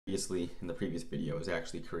Previously, in the previous video, is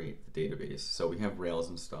actually create the database. So we have Rails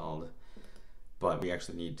installed, but we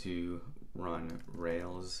actually need to run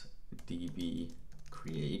Rails db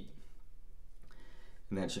create,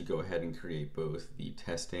 and that should go ahead and create both the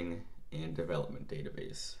testing and development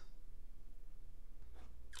database.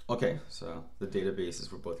 Okay, so the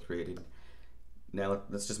databases were both created. Now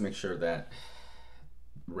let's just make sure that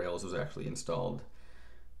Rails was actually installed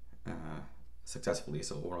successfully.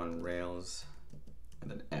 So we'll run Rails and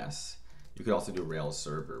then S. You could also do Rails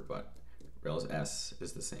server, but Rails S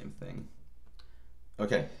is the same thing.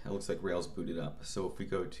 Okay, it looks like Rails booted up. So if we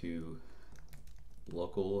go to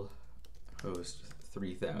localhost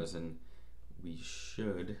 3000, we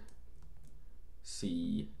should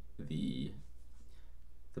see the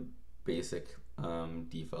basic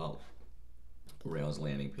default Rails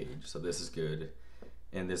landing page. So this is good,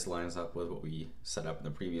 and this lines up with what we set up in the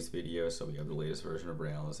previous video. So we have the latest version of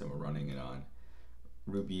Rails, and we're running it on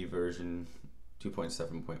Ruby version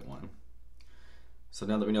 2.7.1. So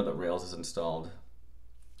now that we know that Rails is installed,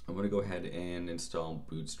 I'm going to go ahead and install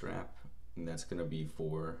Bootstrap, and that's going to be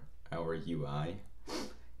for our UI.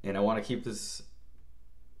 And I want to keep this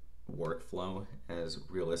workflow as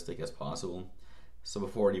realistic as possible. So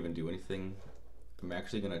before I even do anything, I'm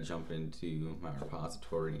actually going to jump into my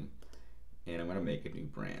repository, and I'm going to make a new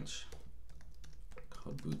branch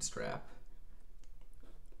called Bootstrap.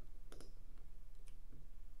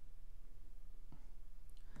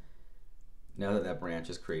 Now that branch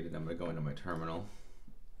is created, I'm going to go into my terminal,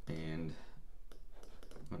 and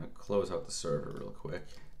I'm going to close out the server real quick,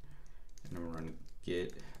 and I'm going to run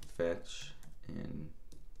git fetch, and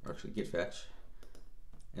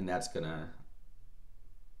that's going to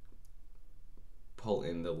pull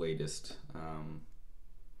in the latest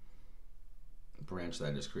branch that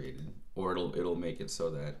I just created, or it'll make it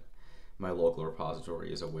so that my local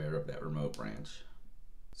repository is aware of that remote branch.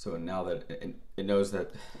 So now that it knows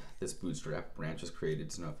that this Bootstrap branch is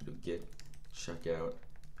created, so now if I do git checkout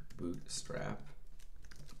Bootstrap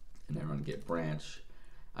and I run git branch,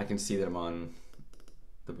 I can see that I'm on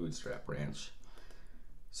the Bootstrap branch.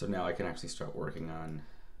 So now I can actually start working on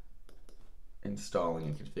installing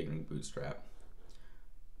and configuring Bootstrap.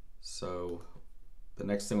 So the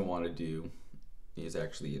next thing we want to do is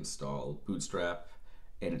actually install Bootstrap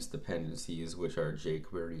and its dependencies, which are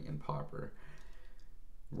jQuery and Popper.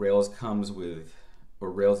 Rails comes with, or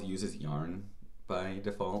Rails uses Yarn by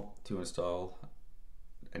default to install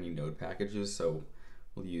any node packages. So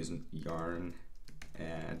we'll use Yarn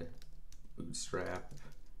add bootstrap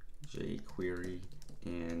jQuery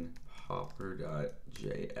and popper.js,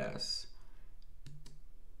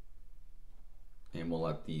 and we'll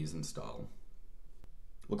let these install.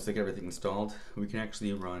 Looks like everything installed. We can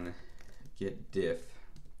actually run git diff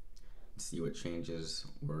and see what changes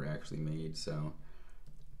were actually made. So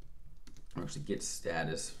or actually git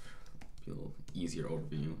status, a little easier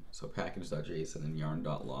overview. So package.json and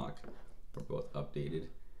yarn.lock are both updated.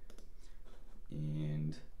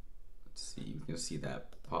 And let's see, you can see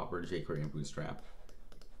that Popper, jQuery, and Bootstrap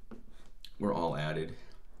were all added.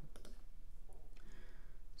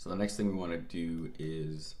 So the next thing we want to do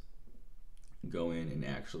is go in and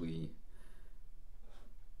actually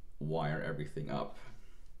wire everything up.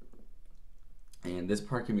 And this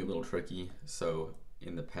part can be a little tricky. So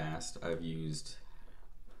in the past, I've used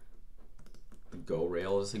the Go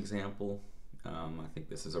Rails example. I think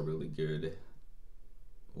this is a really good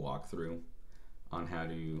walkthrough on how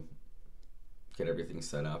to get everything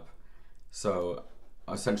set up. So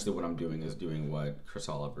essentially what I'm doing is doing what Chris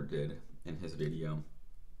Oliver did in his video.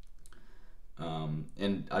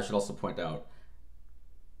 And I should also point out,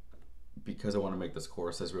 because I want to make this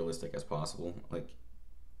course as realistic as possible, like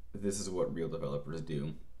this is what real developers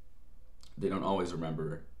do. They don't always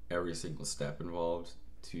remember every single step involved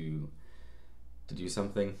to do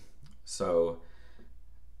something. So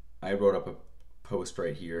I wrote up a post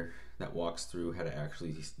right here that walks through how to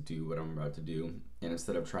actually do what I'm about to do. And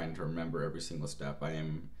instead of trying to remember every single step, I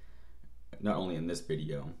am, not only in this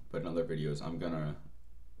video, but in other videos, I'm gonna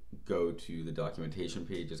go to the documentation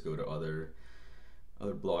pages, go to other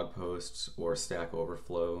blog posts or Stack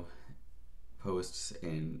Overflow posts,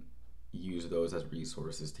 and use those as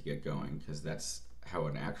resources to get going, because that's how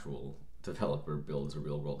an actual developer builds a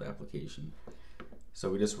real-world application. So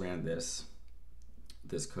we just ran this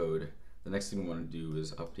code. The next thing we want to do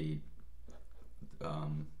is update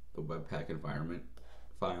the Webpack environment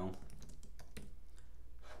file.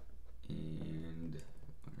 And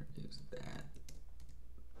where is that?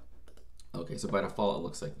 Okay, so by default it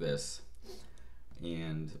looks like this,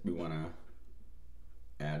 and we want to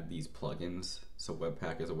add these plugins. So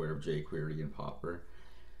Webpack is aware of jQuery and Popper.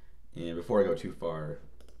 And before I go too far,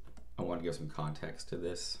 I want to give some context to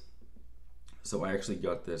this. So I actually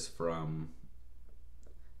got this from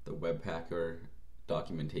the Webpacker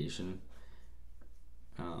documentation.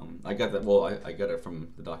 I got that, well, I got it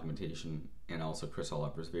from the documentation and also Chris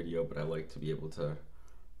Holloper's video, but I like to be able to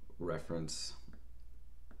reference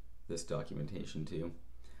this documentation too.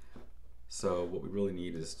 So what we really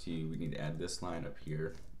need is we need to add this line up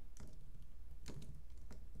here.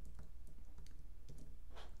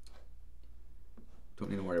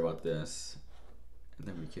 Don't need to worry about this. And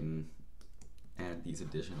then we can add these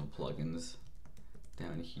additional plugins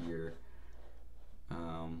down here.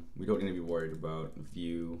 We don't need to be worried about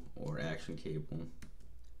view or action cable.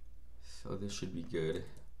 So this should be good.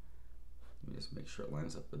 Let me just make sure it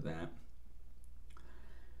lines up with that.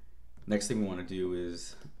 Next thing we want to do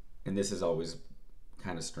is, and this is always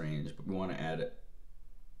kind of strange, but we want to add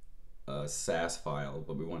a SAS file,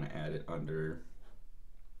 but we want to add it under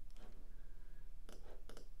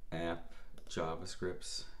app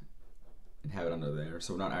JavaScripts and have it under there.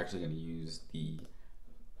 So we're not actually going to use the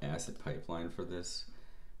asset pipeline for this.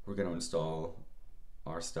 We're going to install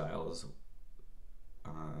our styles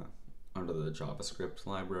under the JavaScript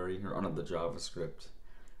library or under the JavaScript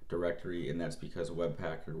directory, and that's because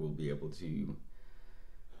Webpacker will be able to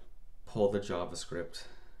pull the JavaScript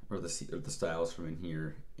or the styles from in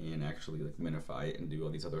here and actually like minify it and do all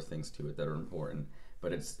these other things to it that are important.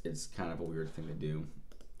 But it's kind of a weird thing to do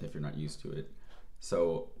if you're not used to it.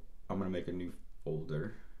 So I'm going to make a new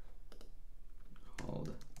folder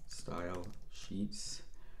called Style Sheets,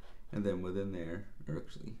 and then within there, or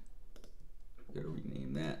actually, I'm going to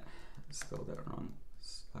rename that. I spelled that wrong.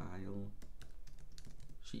 Style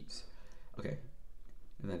Sheets. Okay,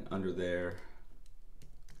 and then under there,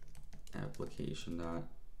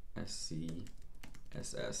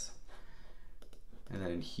 application.scss, and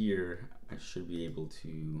then in here, I should be able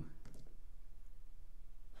to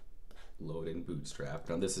load in Bootstrap.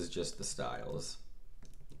 Now this is just the styles,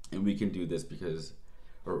 and we can do this because,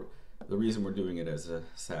 or the reason we're doing it as a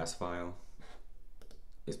SAS file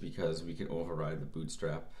is because we can override the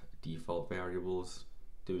Bootstrap default variables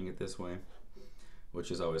doing it this way,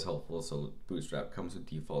 which is always helpful. So Bootstrap comes with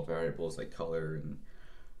default variables like color, and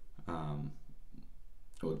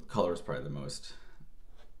well, color is probably the most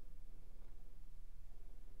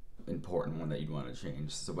important one that you'd want to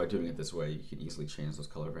change. So by doing it this way, you can easily change those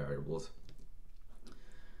color variables.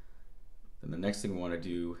 Then the next thing we want to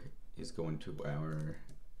do is go into our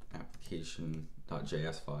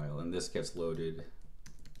application.js file, and this gets loaded.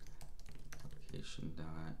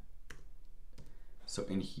 So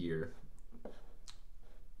in here,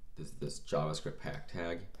 there's this JavaScript pack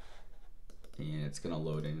tag, and it's going to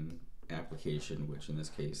load in application, which in this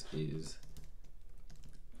case is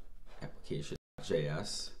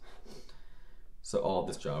application.js. So all of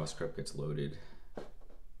this JavaScript gets loaded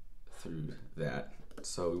through that.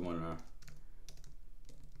 So we want to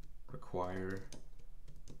require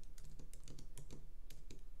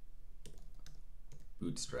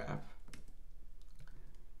Bootstrap,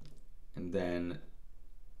 and then,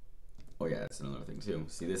 oh yeah, that's another thing too.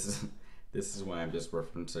 See, this is why I'm just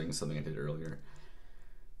referencing something I did earlier.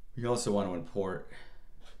 We also want to import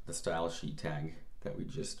the style sheet tag that we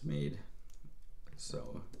just made.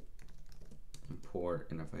 So import,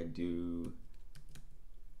 and if I do,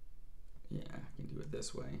 yeah, I can do it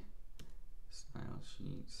this way. Style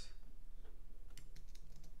sheets.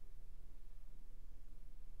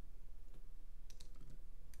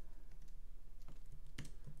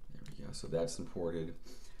 There we go. So that's imported.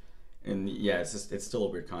 And yeah, it's still a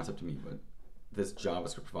weird concept to me, but this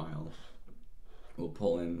JavaScript file will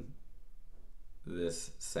pull in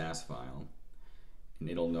this SAS file, and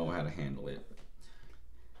it'll know how to handle it.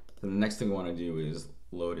 Then the next thing we want to do is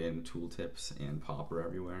load in tooltips and popper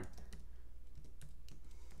everywhere.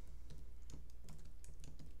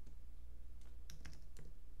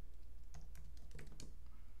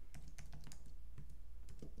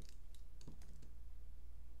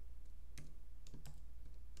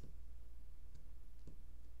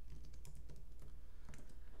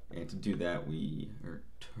 And to do that, we are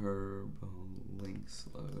turbo links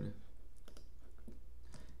load.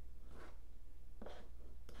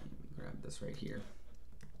 Grab this right here.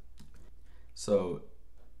 So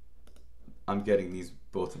I'm getting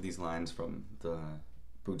both of these lines from the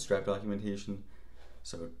Bootstrap documentation.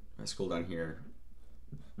 So if I scroll down here,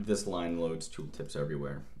 this line loads tooltips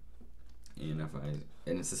everywhere. And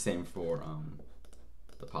and it's the same for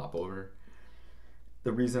the popover.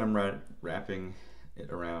 The reason I'm wrapping it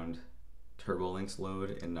around turbo links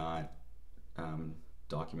load and not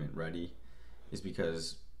document ready is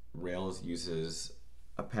because Rails uses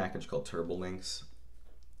a package called turbo links,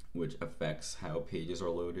 which affects how pages are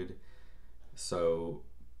loaded. So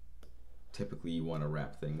typically you want to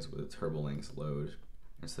wrap things with a turbolinks load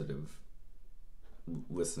instead of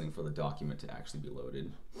listening for the document to actually be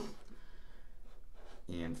loaded.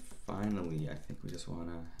 And finally, I think we just want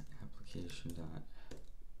to application dot.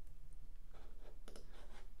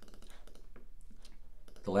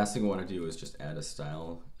 The last thing we want to do is just add a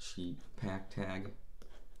style sheet pack tag,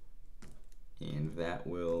 and that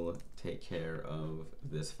will take care of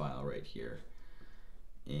this file right here.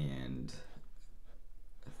 And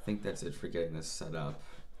I think that's it for getting this set up.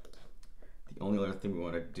 The only other thing we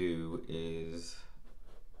want to do is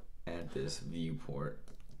add this viewport,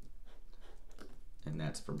 and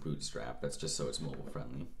that's for Bootstrap. That's just so it's mobile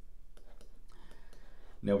friendly.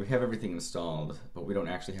 Now we have everything installed, but we don't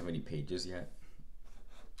actually have any pages yet.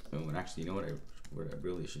 Oh, and actually, you know what I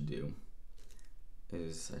really should do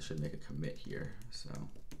is I should make a commit here. So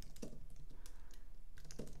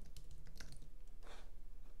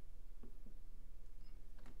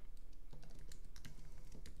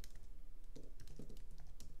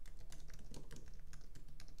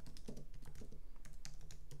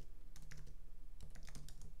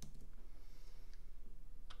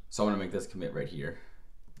I want to make this commit right here.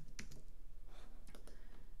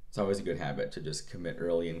 It's always a good habit to just commit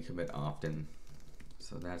early and commit often.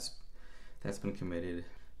 So that's been committed.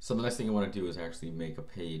 So the next thing I want to do is actually make a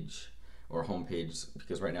page or a home page,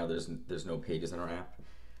 because right now there's no pages in our app,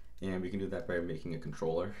 and we can do that by making a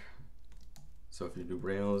controller. So if you do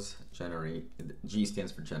Rails generate, G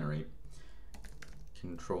stands for generate,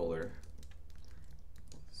 controller,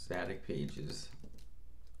 static pages,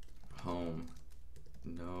 home,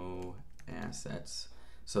 no assets.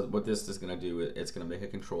 So what this is going to do, it's going to make a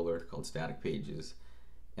controller called static pages,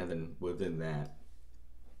 and then within that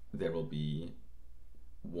there will be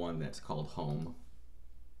one that's called home,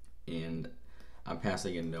 and I'm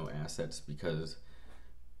passing in no assets because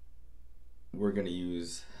we're going to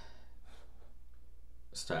use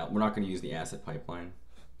style. We're not going to use the asset pipeline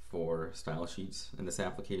for style sheets in this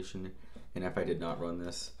application, and if I did not run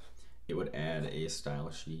this, it would add a style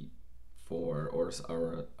sheet or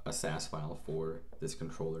a SAS file for this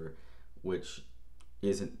controller, which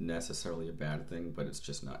isn't necessarily a bad thing, but it's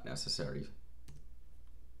just not necessary.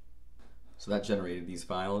 So that generated these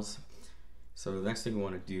files. So the next thing we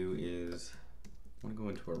want to do is I want to go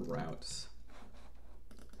into our routes.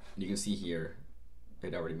 And you can see here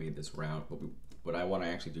it already made this route, but what I want to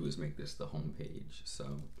actually do is make this the home page. So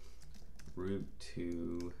route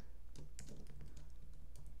to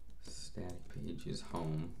static pages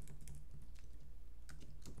home.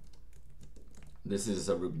 This is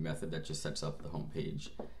a Ruby method that just sets up the home page,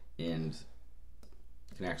 and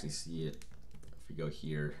you can actually see it if we go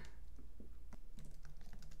here.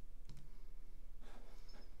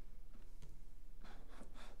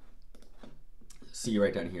 See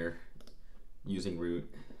right down here, using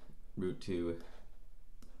root to,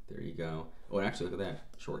 there you go. Oh, and actually look at that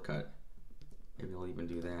shortcut. Maybe I'll even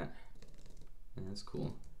do that. Yeah, that's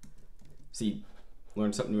cool. See,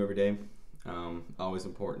 learn something new every day. Always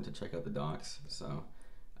important to check out the docs, so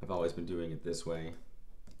I've always been doing it this way.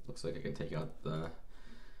 Looks like I can take out the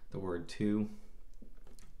word to.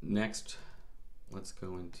 Next, let's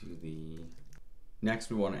go into the, next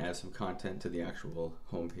we want to add some content to the actual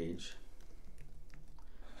home page.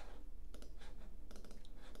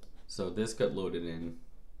 So this got loaded in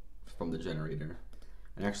from the generator,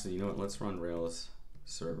 and actually, you know what, let's run Rails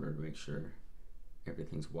server to make sure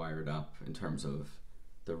everything's wired up in terms of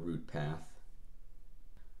the root path.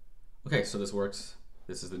 Okay, so this works.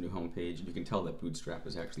 This is the new home page, and you can tell that Bootstrap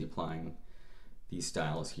is actually applying these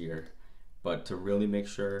styles here. But to really make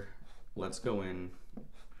sure, let's go in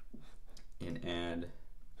and add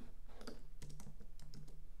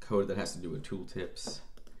code that has to do with tooltips,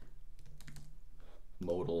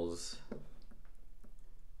 modals,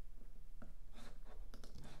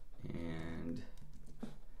 and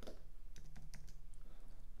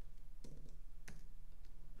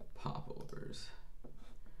popovers.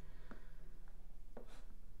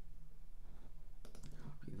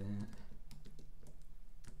 Copy that.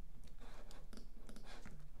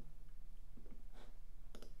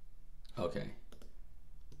 Okay,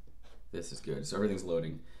 this is good. So everything's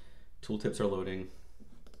loading. Tooltips are loading,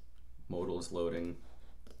 modals loading,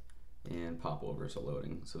 and popovers are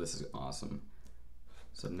loading. So this is awesome.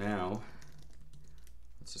 So now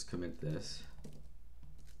let's just commit this.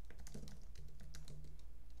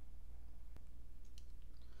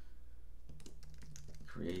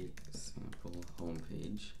 Create sample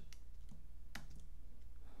homepage.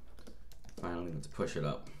 Finally, let's push it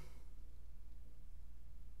up.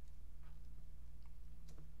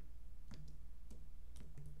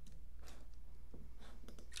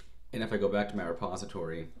 And if I go back to my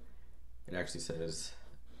repository, it actually says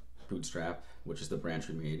Bootstrap, which is the branch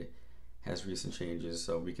we made, has recent changes,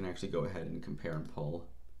 so we can actually go ahead and compare and pull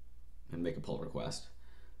and make a pull request.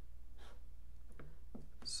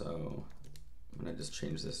 So I'm going to just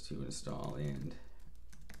change this to install and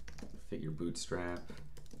figure Bootstrap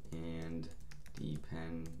and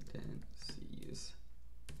dependencies.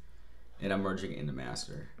 And I'm merging it into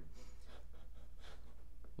master.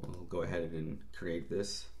 We'll go ahead and create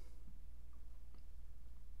this.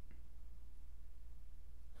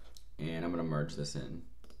 And I'm going to merge this in.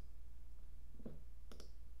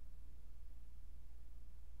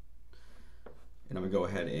 And I'm going to go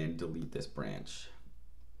ahead and delete this branch.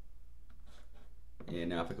 And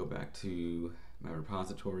now if I go back to my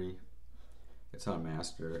repository, it's on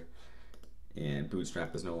master, and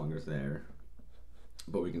Bootstrap is no longer there.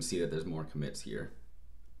 But we can see that there's more commits here.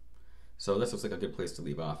 So this looks like a good place to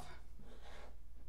leave off.